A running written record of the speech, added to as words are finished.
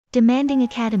Demanding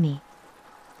Academy.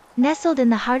 Nestled in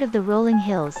the heart of the rolling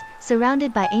hills,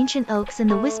 surrounded by ancient oaks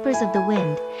and the whispers of the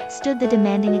wind, stood the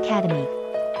Demanding Academy.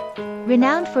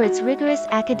 Renowned for its rigorous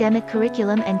academic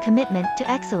curriculum and commitment to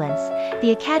excellence,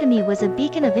 the Academy was a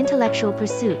beacon of intellectual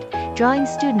pursuit, drawing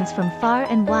students from far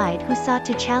and wide who sought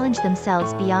to challenge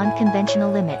themselves beyond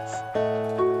conventional limits.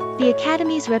 The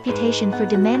Academy's reputation for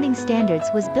demanding standards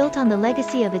was built on the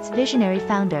legacy of its visionary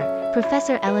founder,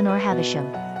 Professor Eleanor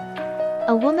Havisham.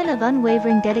 A woman of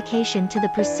unwavering dedication to the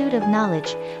pursuit of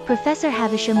knowledge, Professor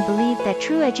Havisham believed that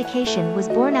true education was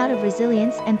born out of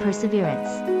resilience and perseverance.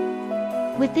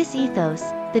 With this ethos,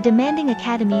 the Demanding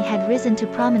Academy had risen to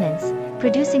prominence,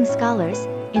 producing scholars,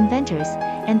 inventors,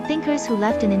 and thinkers who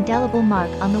left an indelible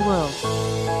mark on the world.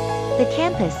 The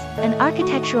campus, an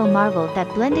architectural marvel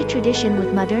that blended tradition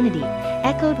with modernity,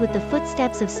 echoed with the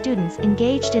footsteps of students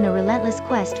engaged in a relentless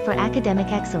quest for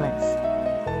academic excellence.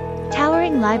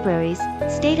 Towering libraries,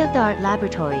 state-of-the-art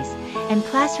laboratories, and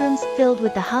classrooms filled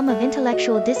with the hum of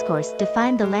intellectual discourse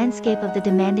defined the landscape of the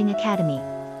Demanding Academy.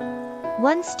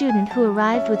 One student who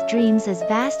arrived with dreams as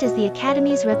vast as the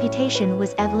Academy's reputation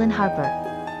was Evelyn Harper.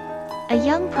 A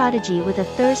young prodigy with a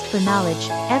thirst for knowledge,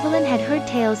 Evelyn had heard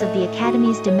tales of the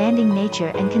Academy's demanding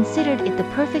nature and considered it the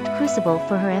perfect crucible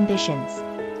for her ambitions.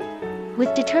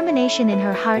 With determination in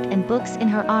her heart and books in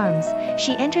her arms,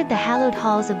 she entered the hallowed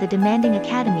halls of the Demanding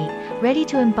Academy, ready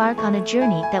to embark on a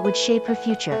journey that would shape her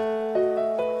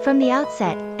future. From the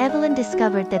outset, Evelyn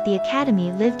discovered that the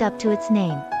Academy lived up to its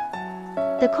name.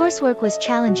 The coursework was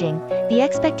challenging, the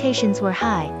expectations were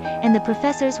high, and the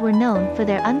professors were known for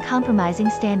their uncompromising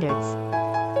standards.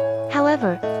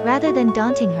 However, rather than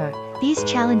daunting her, these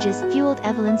challenges fueled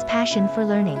Evelyn's passion for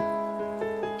learning.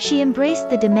 She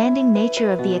embraced the demanding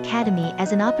nature of the Academy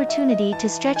as an opportunity to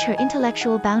stretch her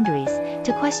intellectual boundaries,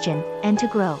 to question, and to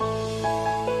grow.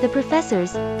 The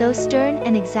professors, though stern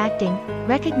and exacting,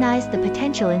 recognized the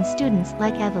potential in students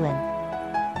like Evelyn.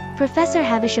 Professor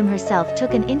Havisham herself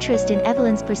took an interest in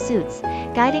Evelyn's pursuits,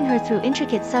 guiding her through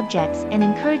intricate subjects and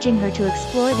encouraging her to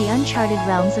explore the uncharted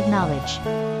realms of knowledge.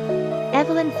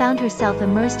 Evelyn found herself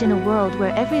immersed in a world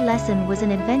where every lesson was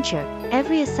an adventure,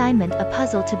 every assignment a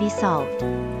puzzle to be solved.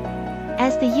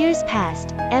 As the years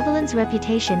passed, Evelyn's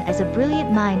reputation as a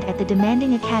brilliant mind at the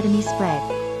Demanding Academy spread.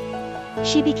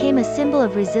 She became a symbol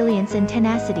of resilience and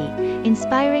tenacity,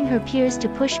 inspiring her peers to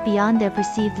push beyond their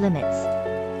perceived limits.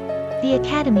 The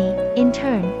Academy, in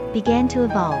turn, began to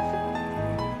evolve.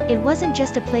 It wasn't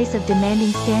just a place of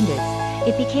demanding standards,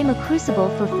 it became a crucible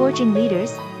for forging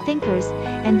leaders, thinkers,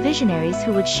 and visionaries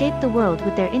who would shape the world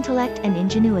with their intellect and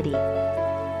ingenuity.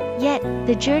 Yet,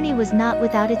 the journey was not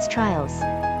without its trials.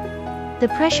 The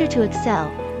pressure to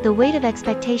excel, the weight of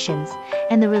expectations,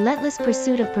 and the relentless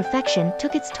pursuit of perfection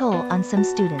took its toll on some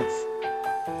students.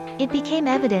 It became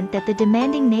evident that the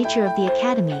demanding nature of the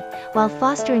Academy, while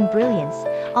fostering brilliance,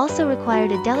 also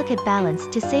required a delicate balance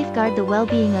to safeguard the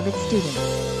well-being of its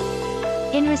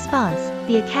students. In response,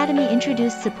 the Academy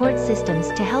introduced support systems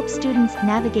to help students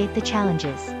navigate the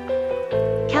challenges.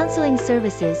 Counseling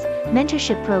services,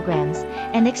 mentorship programs,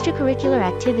 and extracurricular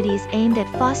activities aimed at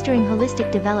fostering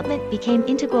holistic development became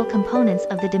integral components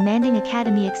of the Demanding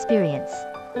Academy experience.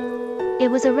 It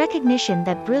was a recognition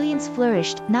that brilliance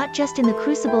flourished not just in the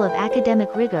crucible of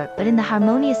academic rigor but in the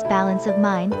harmonious balance of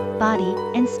mind, body,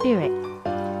 and spirit.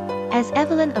 As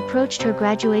Evelyn approached her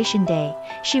graduation day,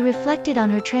 she reflected on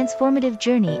her transformative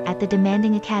journey at the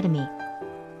Demanding Academy.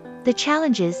 The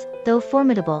challenges, though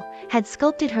formidable, had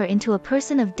sculpted her into a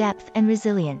person of depth and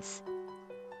resilience.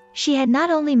 She had not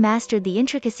only mastered the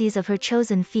intricacies of her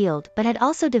chosen field but had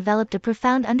also developed a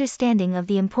profound understanding of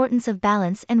the importance of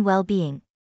balance and well-being.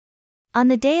 On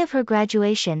the day of her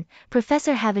graduation,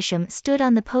 Professor Havisham stood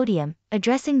on the podium,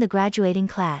 addressing the graduating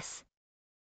class.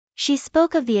 She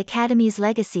spoke of the Academy's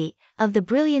legacy, of the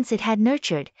brilliance it had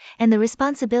nurtured, and the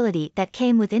responsibility that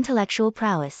came with intellectual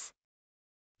prowess.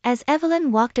 As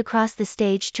Evelyn walked across the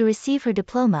stage to receive her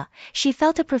diploma, she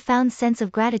felt a profound sense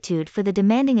of gratitude for the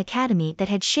Demanding Academy that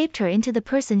had shaped her into the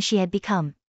person she had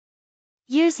become.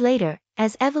 Years later,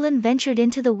 as Evelyn ventured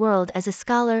into the world as a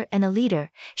scholar and a leader,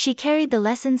 she carried the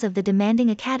lessons of the Demanding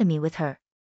Academy with her.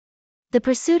 The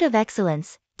pursuit of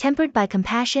excellence, tempered by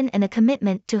compassion and a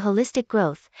commitment to holistic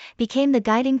growth, became the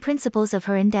guiding principles of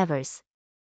her endeavors.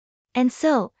 And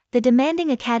so, the Demanding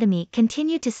Academy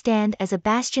continued to stand as a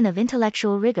bastion of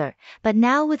intellectual rigor, but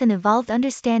now with an evolved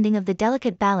understanding of the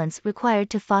delicate balance required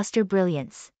to foster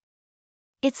brilliance.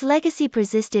 Its legacy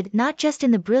persisted not just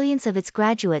in the brilliance of its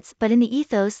graduates but in the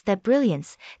ethos that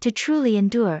brilliance, to truly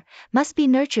endure, must be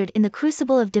nurtured in the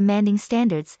crucible of demanding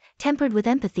standards, tempered with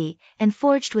empathy, and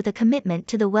forged with a commitment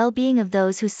to the well-being of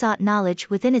those who sought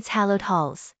knowledge within its hallowed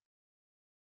halls.